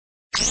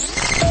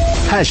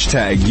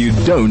You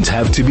don't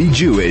have to be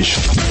Jewish.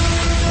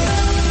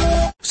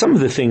 Some of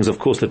the things, of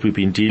course, that we've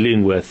been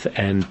dealing with,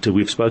 and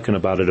we've spoken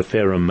about it a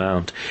fair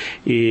amount,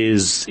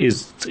 is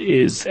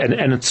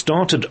and it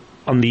started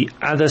on the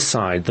other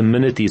side, the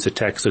minute these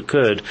attacks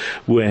occurred,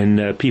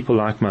 when people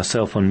like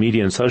myself on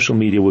media and social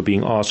media were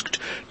being asked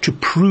to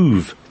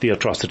prove the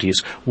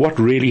atrocities. What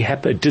really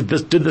happened? Did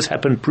this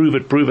happen? Prove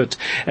it.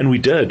 And we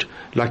did,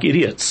 like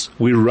idiots.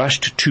 We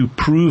rushed to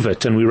prove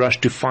it, and we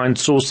rushed to find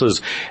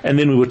sources, and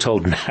then we were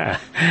told, nah,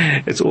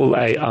 it's all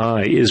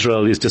AI.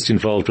 Israel is just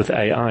involved with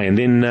AI. And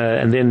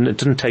then it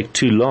didn't take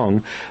too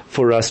long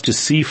for us to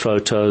see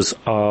photos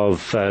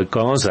of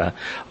Gaza,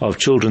 of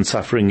children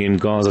suffering in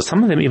Gaza.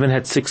 Some of them even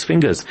had 6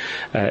 fingers.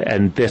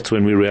 And that's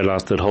when we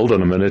realized that, hold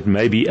on a minute,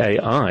 maybe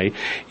AI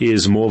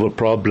is more of a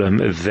problem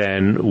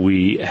than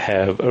we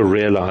have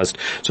realized.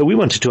 So we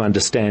wanted to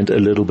understand a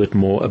little bit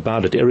more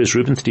about it. Erez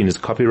Rubinstein is a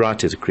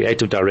copywriter, is a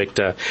creative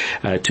director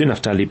to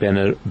Naftali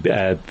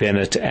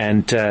Bennett,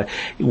 and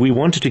we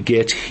wanted to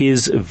get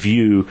his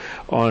view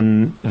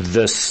on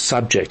this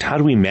subject. How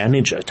do we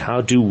manage it?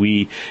 How do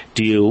we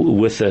deal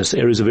with this?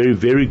 Erez, a very,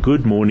 very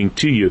good morning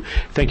to you.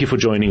 Thank you for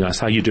joining us.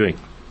 How are you doing?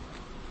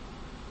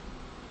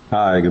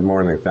 Hi, good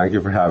morning. Thank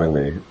you for having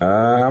me.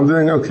 I'm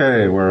doing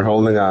okay. We're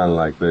holding on,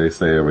 like they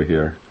say over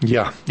here.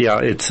 Yeah.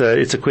 It's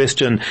a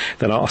question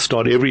that I'll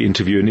start every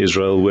interview in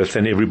Israel with,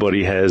 and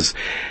everybody has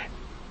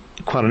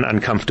quite an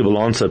uncomfortable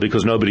answer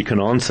because nobody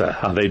can answer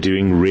how they're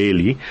doing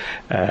really,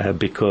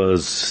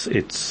 because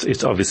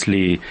it's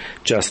obviously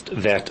just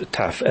that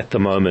tough at the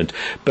moment.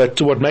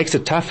 But what makes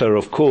it tougher,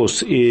 of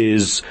course,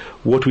 is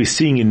what we're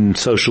seeing in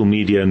social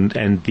media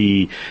and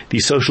the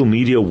social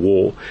media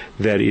war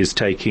that is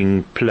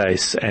taking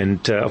place.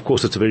 And of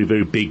course, it's a very,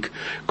 very big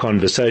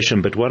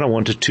conversation. But what I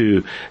wanted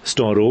to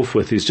start off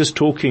with is just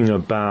talking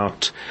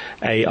about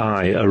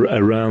AI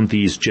around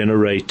these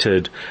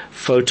generated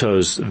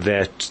photos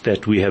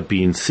that we have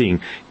been seeing.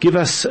 Give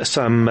us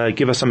some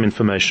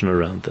information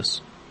around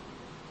this.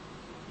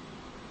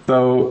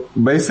 So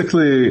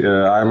basically,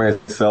 I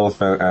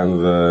myself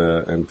and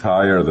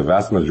the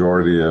vast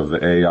majority of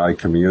the AI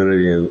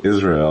community in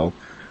Israel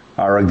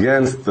are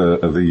against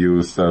the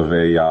use of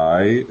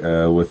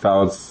AI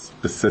without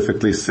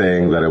specifically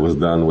saying that it was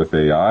done with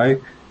AI.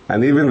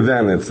 And even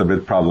then, it's a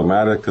bit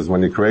problematic because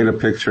when you create a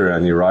picture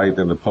and you write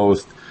in the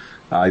post,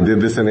 I did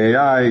this in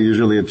AI,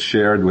 usually it's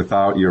shared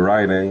without you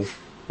writing,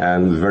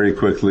 and very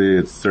quickly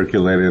it's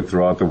circulated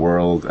throughout the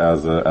world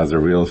as a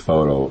real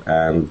photo.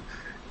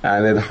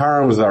 And it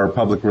harms our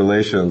public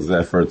relations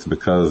efforts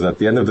because at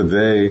the end of the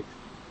day,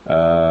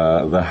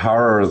 the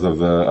horrors of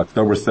the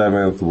October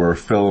 7th were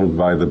filmed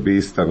by the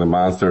beast and the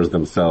monsters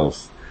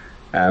themselves.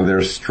 And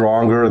they're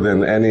stronger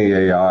than any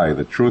AI.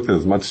 The truth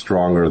is much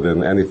stronger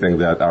than anything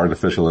that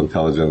artificial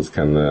intelligence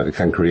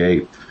can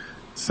create.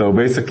 So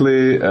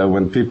basically,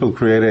 when people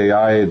create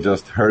AI, it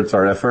just hurts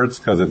our efforts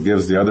because it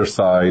gives the other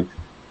side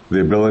the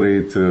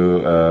ability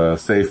to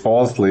say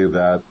falsely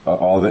that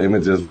all the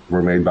images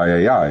were made by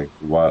AI,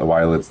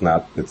 while it's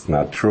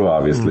not true.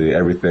 Obviously,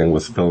 everything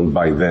was filmed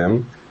by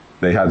them.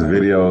 They had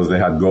videos, they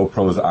had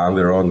GoPros on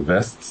their own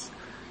vests.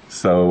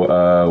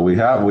 So we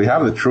have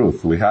the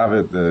truth. We have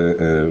it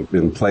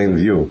in plain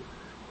view.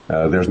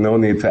 There's no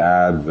need to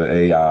add the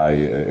AI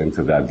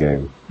into that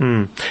game.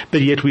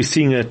 But yet we're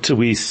seeing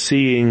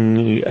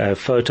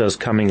photos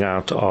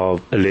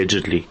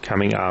allegedly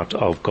coming out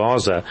of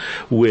Gaza,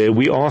 where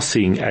we are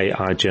seeing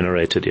AI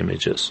generated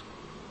images.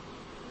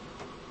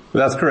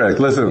 That's correct.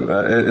 Listen,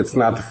 it's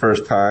not the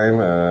first time.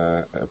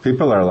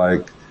 People are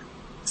like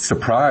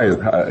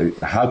surprised.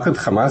 How could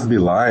Hamas be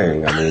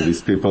lying? I mean,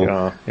 these people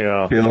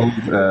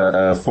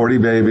killed 40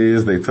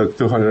 babies. They took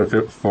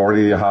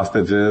 240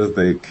 hostages.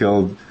 They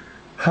killed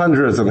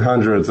hundreds and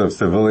hundreds of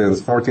civilians.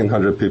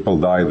 1,400 people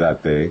died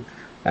that day.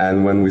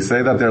 And when we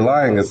say that they're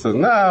lying, it's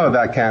no,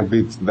 that can't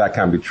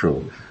be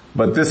true.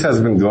 But this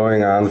has been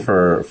going on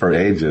for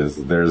ages.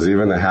 There's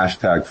even a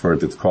hashtag for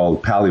it. It's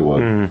called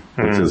Pallywood,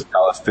 which is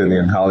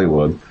Palestinian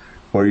Hollywood,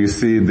 where you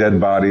see dead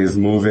bodies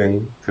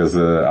moving because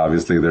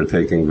obviously they're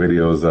taking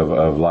videos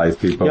of live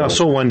people. Yeah, I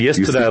saw one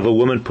yesterday of a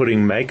woman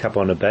putting makeup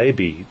on a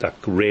baby, like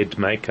red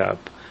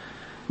makeup.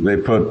 They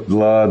put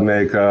blood,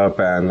 makeup,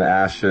 and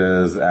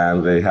ashes,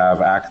 and they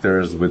have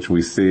actors which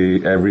we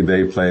see every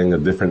day playing a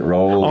different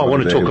role. I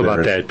want to talk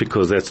about that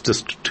because that's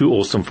just too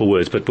awesome for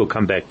words, but we'll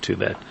come back to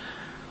that.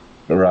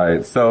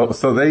 Right. So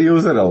they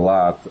use it a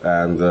lot,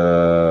 and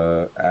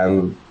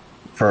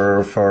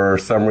for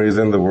some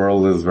reason the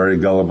world is very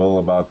gullible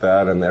about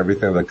that, and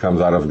everything that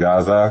comes out of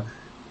Gaza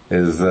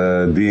is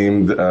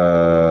deemed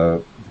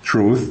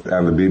truth,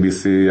 and the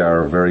BBC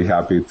are very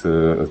happy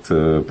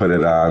to put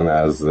it on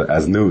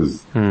as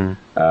news.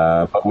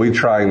 But we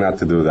try not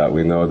to do that.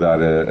 We know that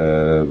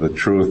the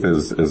truth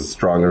is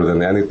stronger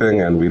than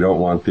anything, and we don't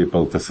want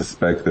people to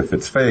suspect if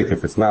it's fake,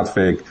 if it's not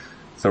fake.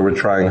 So we're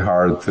trying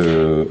hard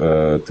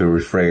to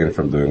refrain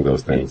from doing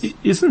those things.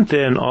 Isn't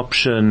there an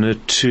option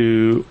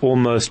to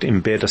almost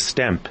embed a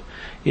stamp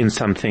in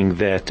something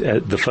that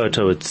the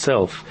photo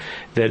itself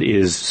that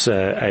is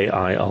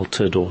AI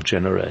altered or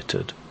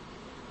generated?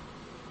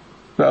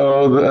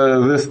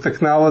 So this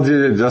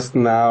technology just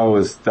now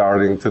is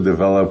starting to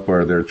develop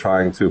where they're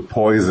trying to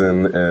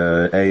poison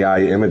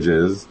AI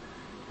images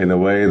in a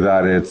way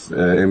that it's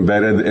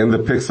embedded in the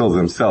pixels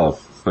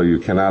themselves. So you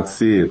cannot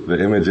see it. The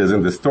image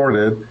isn't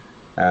distorted,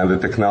 and the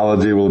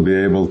technology will be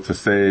able to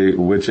say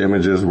which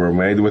images were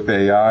made with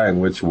AI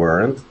and which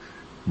weren't.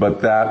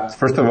 But that,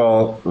 first of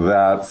all,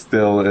 that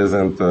still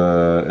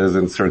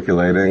isn't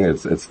circulating.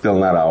 It's still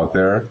not out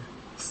there.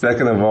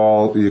 Second of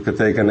all, you could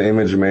take an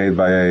image made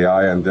by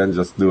AI and then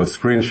just do a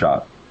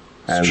screenshot.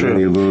 And then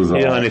you lose all.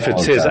 Yeah, and if it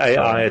says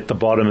AI at the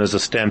bottom as a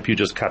stamp, you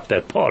just cut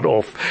that part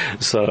off.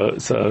 So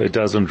it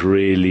doesn't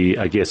really,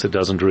 I guess it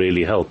doesn't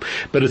really help.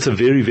 But it's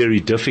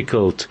very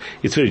difficult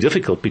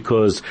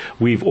because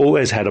we've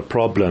always had a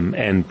problem,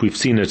 and we've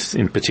seen it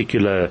in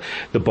particular,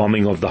 the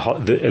bombing of the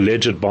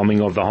alleged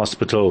bombing of the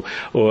hospital,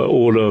 or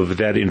all of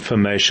that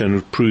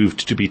information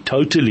proved to be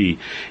totally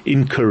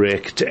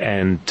incorrect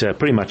and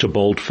pretty much a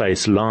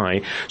bold-faced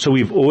lie. So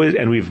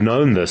we've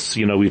known this,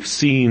 we've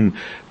seen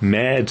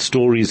mad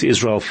stories,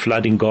 Israel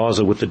flooding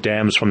Gaza with the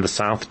dams from the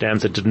south,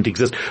 dams that didn't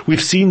exist.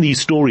 We've seen these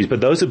stories, but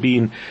those have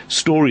been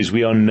stories.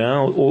 We are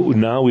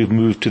now we've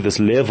moved to this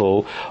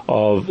level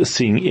of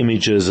seeing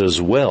images as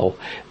well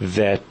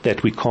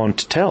that we can't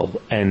tell.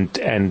 And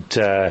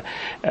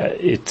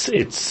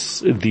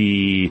it's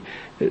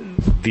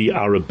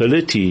our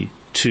ability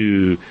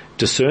to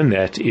discern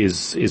that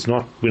is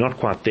not, we're not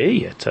quite there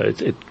yet. So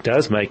it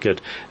does make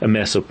it a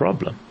massive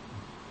problem.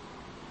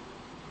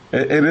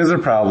 It is a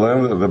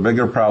problem. The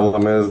bigger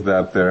problem is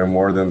that there are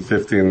more than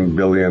 15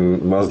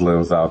 billion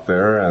Muslims out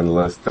there and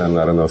less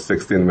than,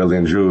 16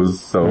 million Jews.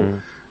 So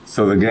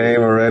the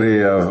game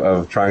already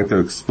of trying to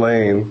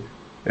explain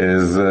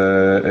is,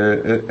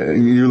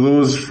 you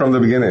lose from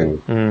the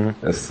beginning.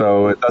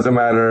 So it doesn't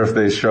matter if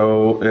they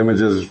show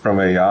images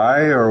from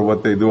AI or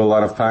what they do a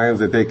lot of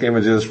times. They take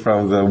images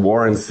from the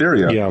war in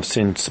Syria. Yeah, I've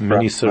seen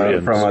many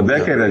Syrians. From a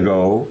decade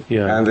ago.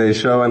 Yeah. And they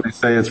show and they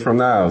say it's from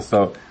now.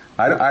 So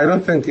I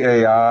don't think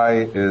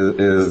AI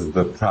is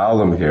the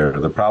problem here.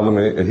 The problem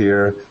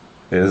here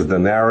is the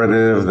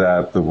narrative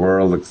that the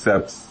world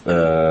accepts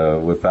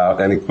without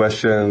any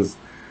questions.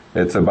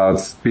 It's about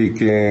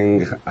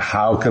speaking,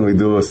 how can we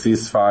do a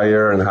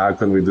ceasefire and how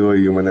can we do a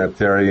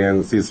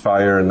humanitarian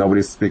ceasefire, and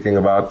nobody's speaking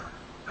about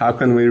how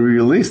can we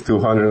release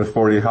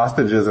 240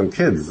 hostages and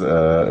kids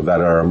that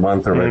are a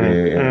month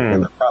already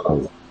in the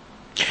tunnels.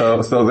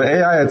 So the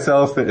AI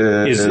itself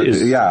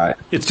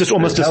it's just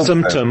almost a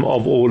symptom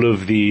of all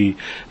of the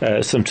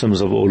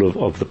symptoms of all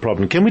of the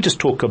problem. Can we just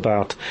talk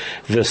about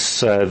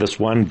this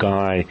one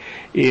guy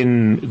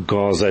in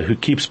Gaza who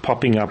keeps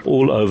popping up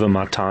all over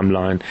my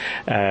timeline,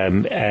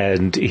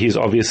 and he's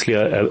obviously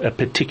a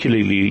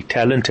particularly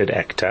talented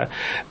actor,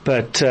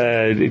 but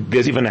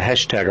there's even a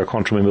hashtag, I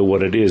can't remember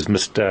what it is,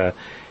 Mr.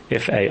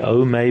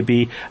 FAO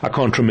maybe, I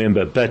can't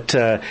remember, but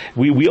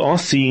we are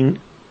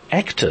seeing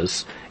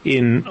actors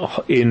in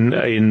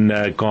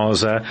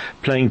Gaza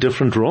playing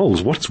different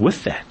roles. What's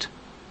with that?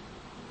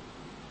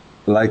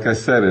 Like I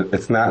said,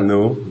 it's not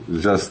new.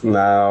 Just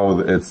now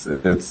it's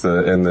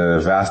in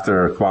the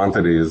vaster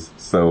quantities,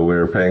 so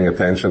we're paying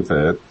attention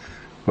to it.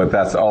 But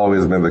that's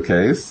always been the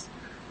case.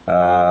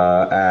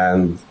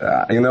 And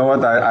you know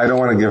what? I don't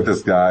want to give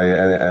this guy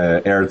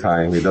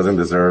airtime. He doesn't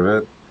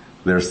deserve it.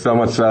 There's so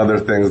much other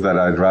things that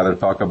I'd rather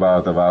talk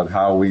about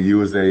how we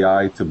use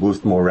AI to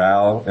boost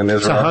morale in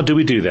Israel. So how do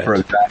we do that? For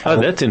example. Oh,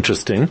 that's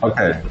interesting.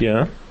 Okay.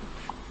 Yeah.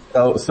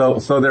 So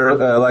there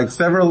are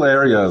several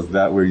areas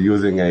that we're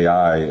using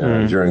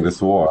AI during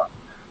this war.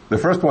 The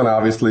first one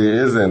obviously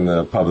is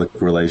in public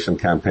relation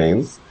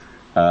campaigns,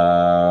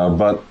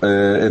 but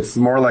it's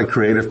more like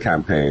creative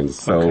campaigns.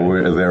 So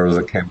there was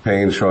a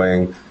campaign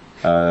showing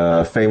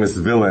famous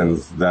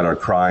villains that are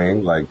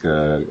crying, like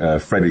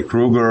Freddy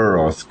Krueger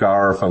or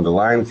Scar from The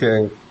Lion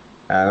King,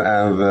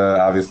 and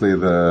obviously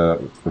the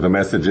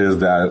message is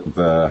that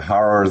the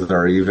horrors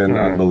are even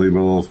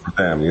unbelievable for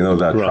them.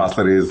 The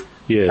atrocities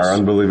are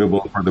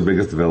unbelievable for the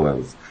biggest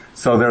villains.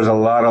 So there's a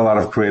lot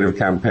of creative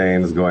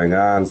campaigns going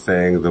on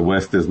saying the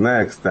West is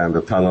next and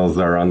the tunnels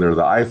are under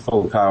the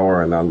Eiffel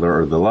Tower and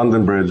under the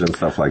London Bridge and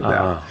stuff like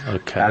that.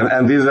 Okay.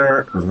 And these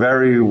are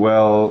very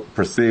well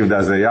perceived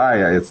as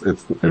AI. It's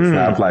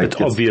not like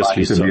it's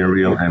obviously to be a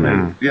real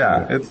image.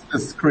 Yeah,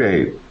 it's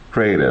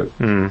creative.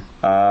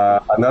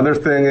 Another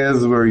thing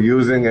is we're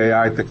using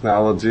AI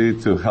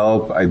technology to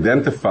help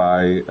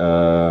identify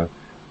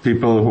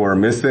people who are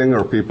missing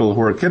or people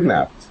who are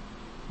kidnapped.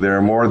 There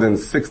are more than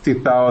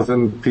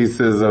 60,000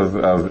 pieces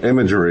of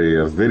imagery,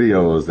 of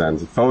videos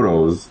and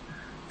photos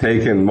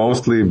taken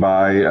mostly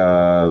by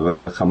the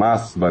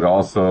Hamas, but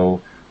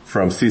also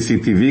from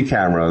CCTV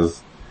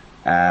cameras.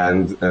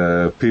 And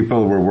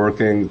people were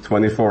working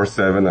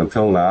 24/7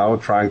 until now,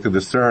 trying to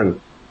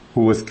discern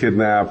who was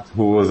kidnapped,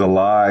 who was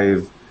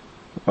alive,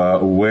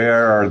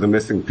 where are the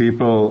missing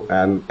people,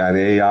 and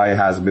AI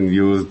has been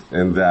used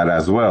in that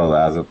as well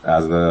as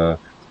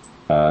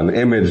an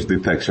image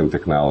detection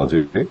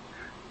technology.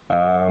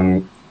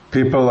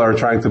 People are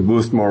trying to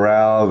boost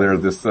morale.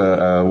 There's this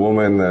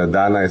woman,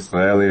 Dana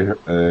Israeli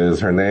is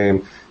her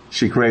name.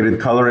 she created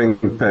coloring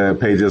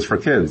pages for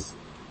kids.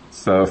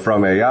 So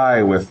from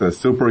AI with the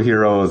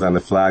superheroes and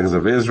the flags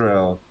of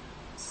Israel.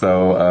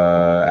 So,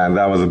 and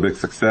that was a big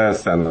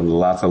success, and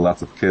lots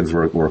of kids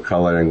were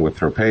coloring with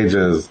her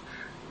pages.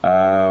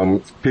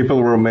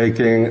 People were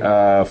making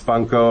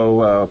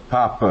Funko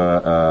Pop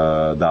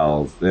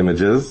dolls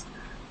images.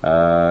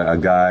 A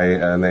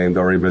guy named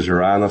Ori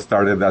Bejarano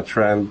started that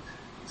trend.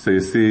 So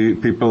you see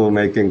people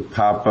making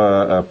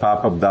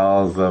pop-up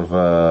dolls of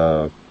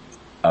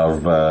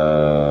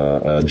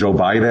Joe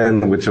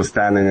Biden, which was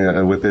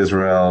standing with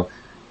Israel,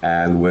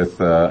 and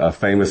with a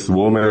famous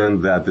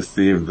woman that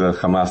deceived the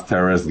Hamas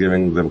terrorists,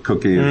 giving them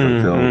cookies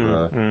until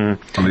the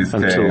police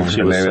came.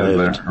 Her name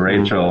is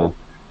Rachel.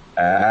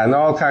 And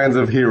all kinds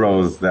of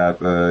heroes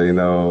that,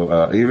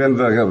 even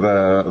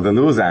the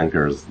news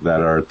anchors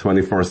that are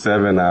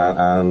 24/7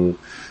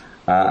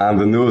 on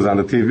the news, on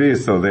the TV.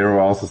 So they were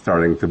also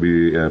starting to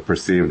be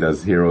perceived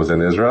as heroes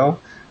in Israel.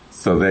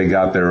 So they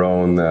got their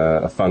own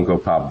Funko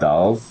Pop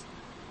dolls.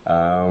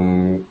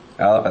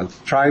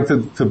 Trying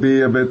to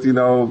be a bit,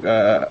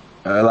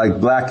 like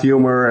black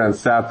humor and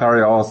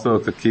satire also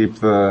to keep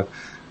the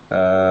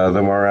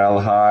morale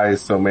high.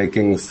 So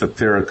making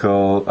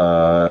satirical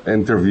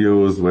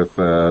interviews with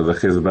the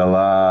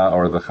Hezbollah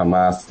or the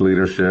Hamas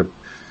leadership,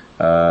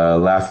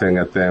 laughing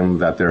at them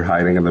that they're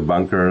hiding in the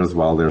bunkers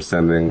while they're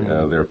sending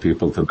their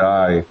people to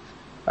die.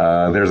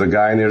 There's a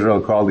guy in Israel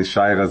called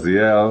Ishai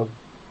Raziel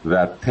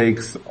that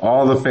takes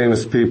all the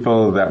famous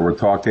people that were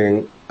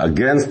talking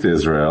against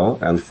Israel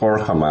and for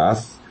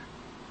Hamas,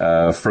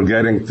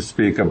 forgetting to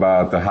speak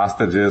about the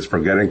hostages,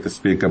 forgetting to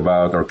speak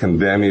about or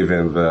condemn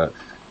even the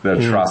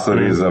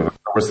atrocities of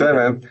October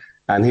 7th,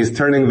 and he's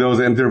turning those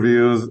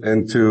interviews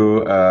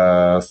into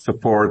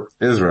support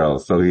Israel.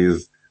 So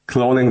he's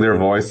cloning their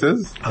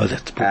voices. Oh,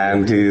 that's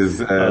brilliant. And he's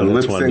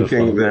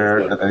lip-syncing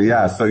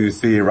their, so you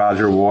see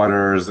Roger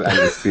Waters and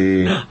you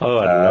see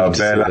Bella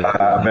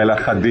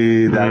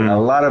Hadid and a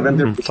lot of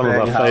interviews. Some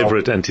of our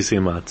favorite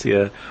anti-Semites,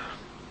 yeah.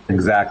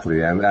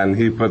 Exactly. And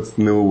he puts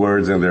new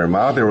words in their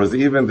mouth. There was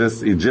even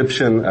this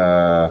Egyptian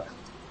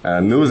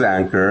news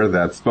anchor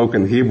that spoke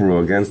in Hebrew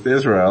against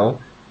Israel.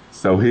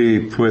 So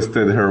he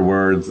twisted her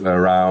words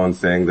around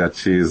saying that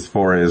she's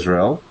for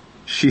Israel.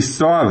 She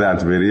saw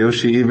that video.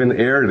 She even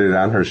aired it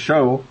on her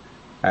show,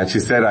 and she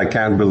said, "I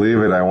can't believe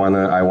it. I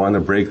want to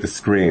break the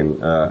screen.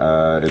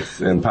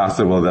 It's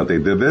impossible that they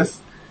did this."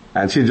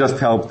 And she just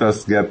helped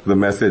us get the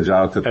message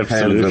out to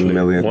tens of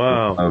millions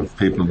of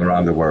people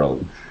around the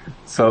world.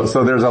 So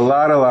there's a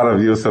lot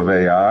of use of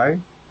AI,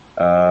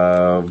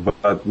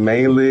 but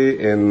mainly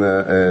in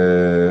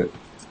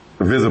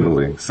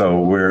visibly. So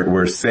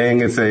we're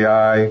saying it's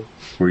AI.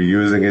 We're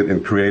using it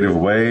in creative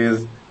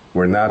ways.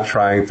 We're not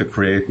trying to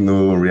create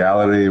new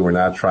reality. We're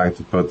not trying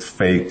to put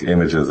fake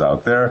images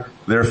out there.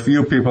 There are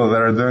few people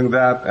that are doing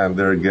that, and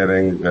they're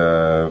getting,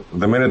 the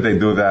minute they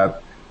do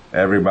that,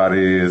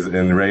 everybody is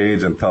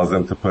enraged and tells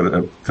them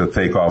to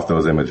take off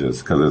those images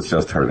because it's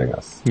just hurting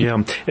us.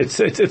 Yeah,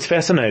 it's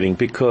fascinating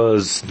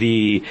because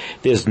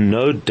there's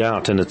no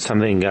doubt, and it's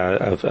something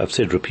I've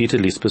said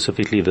repeatedly,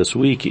 specifically this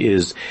week,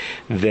 is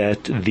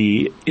that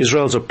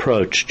Israel's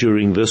approach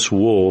during this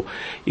war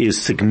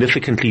is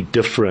significantly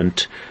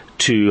different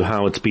to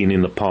how it's been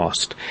in the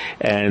past.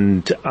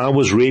 And I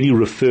was really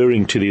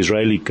referring to the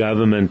Israeli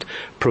government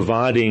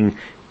providing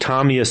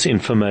timeous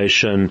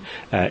information,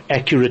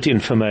 accurate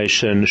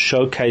information,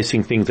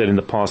 showcasing things that in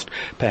the past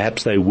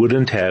perhaps they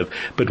wouldn't have.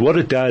 But what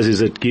it does is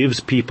it gives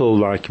people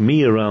like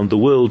me around the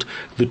world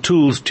the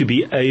tools to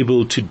be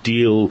able to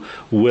deal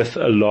with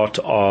a lot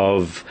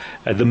of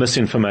the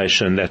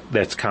misinformation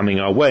that's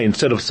coming our way.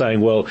 Instead of saying,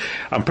 well,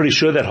 I'm pretty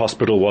sure that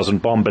hospital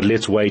wasn't bombed, but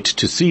let's wait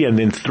to see. And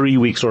then 3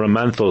 weeks or a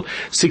month or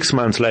 6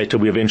 months later,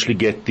 we eventually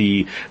get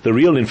the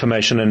real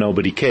information and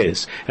nobody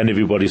cares and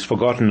everybody's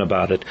forgotten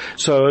about it.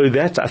 So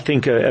that's, I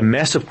think, a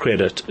massive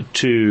credit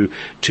to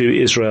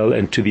Israel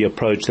and to the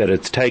approach that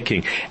it's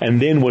taking.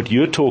 And then what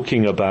you're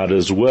talking about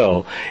as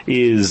well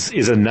is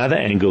another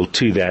angle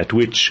to that,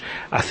 which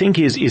I think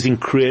is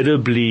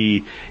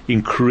incredibly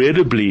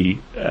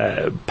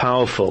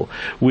powerful,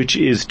 which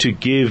is to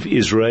give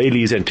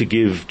Israelis and to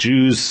give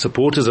Jews,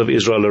 supporters of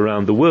Israel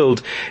around the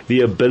world,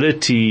 the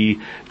ability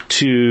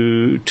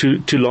to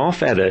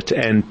laugh at it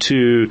and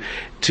to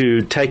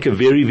take a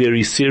very,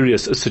 very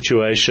serious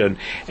situation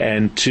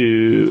and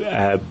to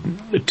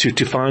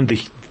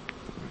find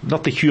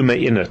not the humor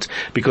in it,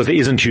 because there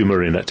isn't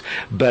humor in it,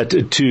 but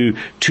to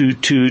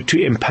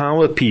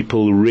empower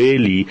people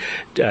really,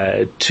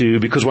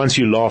 because once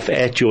you laugh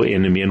at your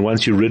enemy and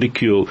once you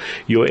ridicule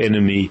your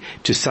enemy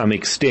to some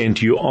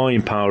extent, you are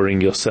empowering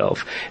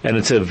yourself. And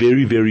it's a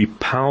very, very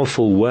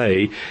powerful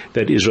way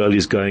that Israel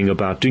is going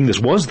about doing this.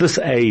 Was this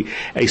a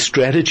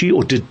strategy,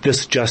 or did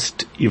this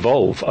just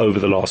evolve over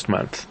the last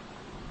month?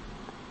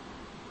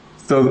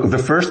 So the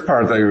first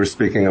part that you were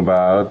speaking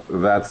about,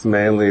 that's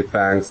mainly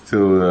thanks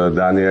to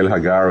Daniel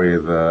Hagari,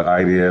 the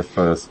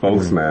IDF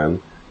spokesman,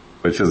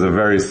 which is a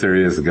very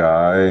serious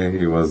guy.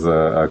 He was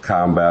a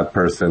combat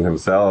person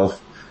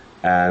himself.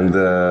 And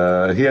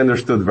he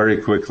understood very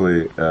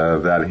quickly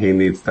that he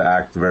needs to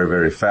act very,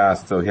 very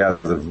fast. So he has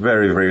a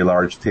very, very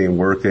large team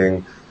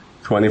working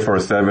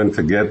 24/7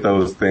 to get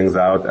those things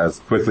out as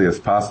quickly as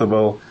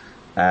possible.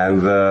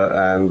 And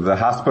the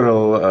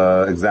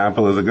hospital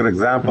example is a good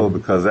example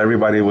because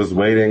everybody was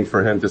waiting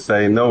for him to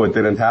say, no, it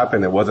didn't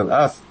happen. It wasn't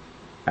us.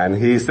 And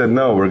he said,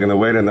 no, we're going to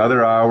wait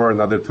another hour,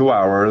 another 2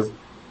 hours,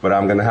 but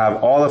I'm going to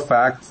have all the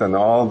facts and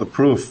all the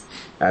proof,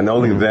 and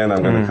only then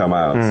I'm going to come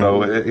out.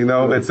 So,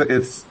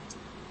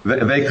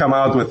 they come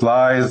out with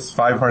lies,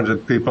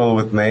 500 people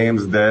with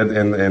names dead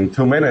in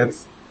 2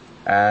 minutes,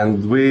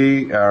 and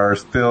we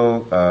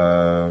still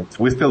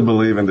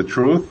believe in the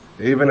truth,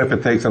 even if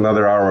it takes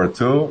another hour or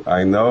two.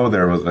 I know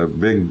there was a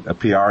big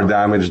PR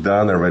damage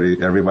done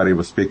already. Everybody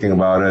was speaking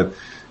about it.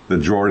 The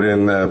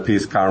Jordan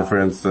peace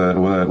conference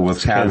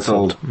was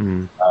canceled.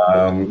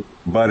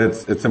 But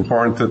it's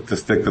important to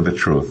stick to the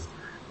truth.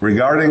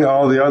 Regarding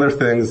all the other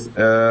things,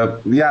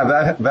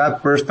 that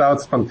burst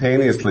out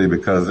spontaneously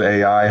because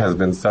AI has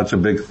been such a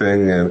big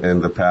thing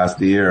in the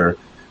past year.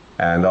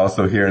 And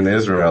also here in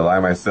Israel, I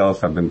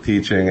myself have been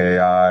teaching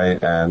AI,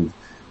 and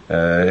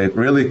it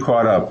really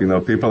caught up.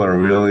 People are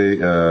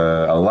really,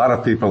 a lot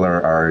of people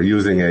are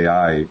using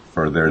AI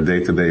for their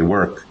day-to-day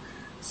work.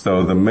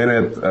 So the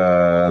minute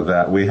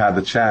that we had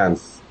the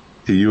chance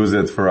to use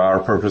it for our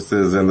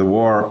purposes in the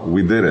war,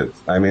 we did it.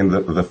 I mean,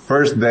 the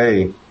first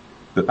day,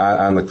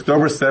 on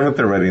October 7th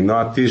already,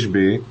 Noah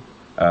Tishby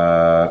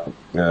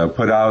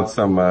put out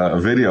some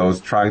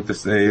videos trying to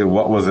say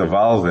what was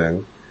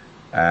evolving.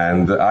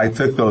 And I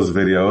took those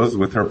videos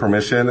with her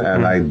permission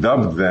and I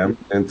dubbed them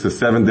into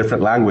 7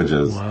 different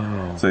languages.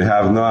 Wow. So you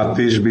have Noah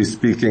Tishby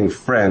speaking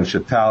French,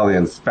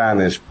 Italian,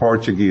 Spanish,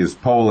 Portuguese,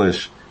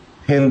 Polish,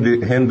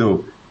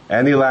 Hindu,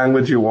 any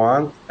language you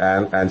want,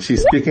 and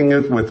she's speaking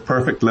it with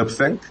perfect lip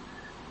sync,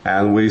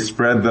 and we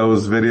spread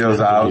those videos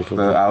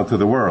out to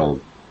the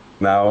world.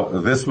 Now,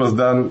 this was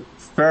done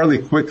fairly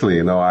quickly.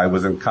 I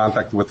was in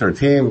contact with her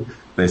team.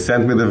 They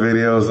sent me the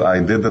videos. I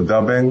did the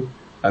dubbing.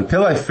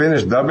 Until I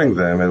finished dubbing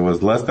them, it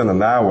was less than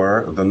an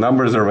hour. The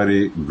numbers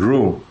already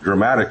grew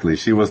dramatically.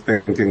 She was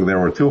thinking there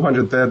were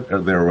 200 dead,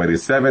 there were already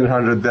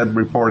 700 dead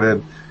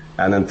reported,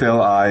 and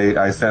until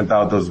I sent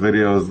out those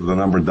videos, the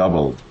number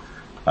doubled.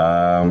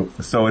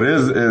 So it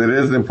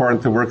is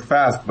important to work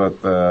fast,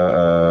 but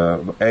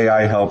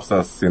AI helps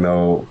us,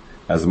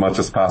 as much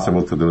as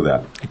possible to do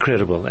that.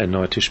 Incredible. And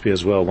Noah Tishby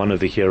as well, one of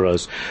the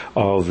heroes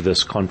of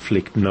this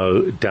conflict,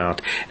 no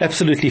doubt.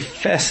 Absolutely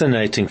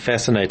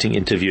fascinating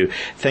interview.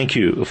 Thank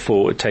you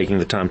for taking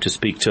the time to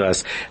speak to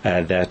us.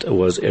 That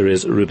was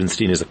Erez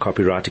Rubinstein, is a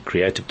copywriter,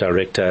 creative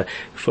director,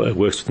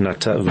 works with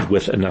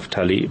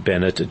Naftali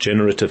Bennett, a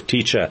generative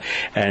teacher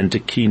and a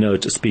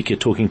keynote speaker,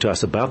 talking to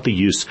us about the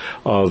use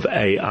of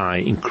AI.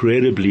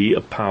 Incredibly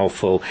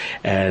powerful,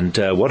 and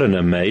what an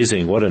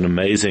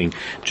amazing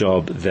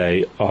job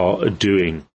they are doing.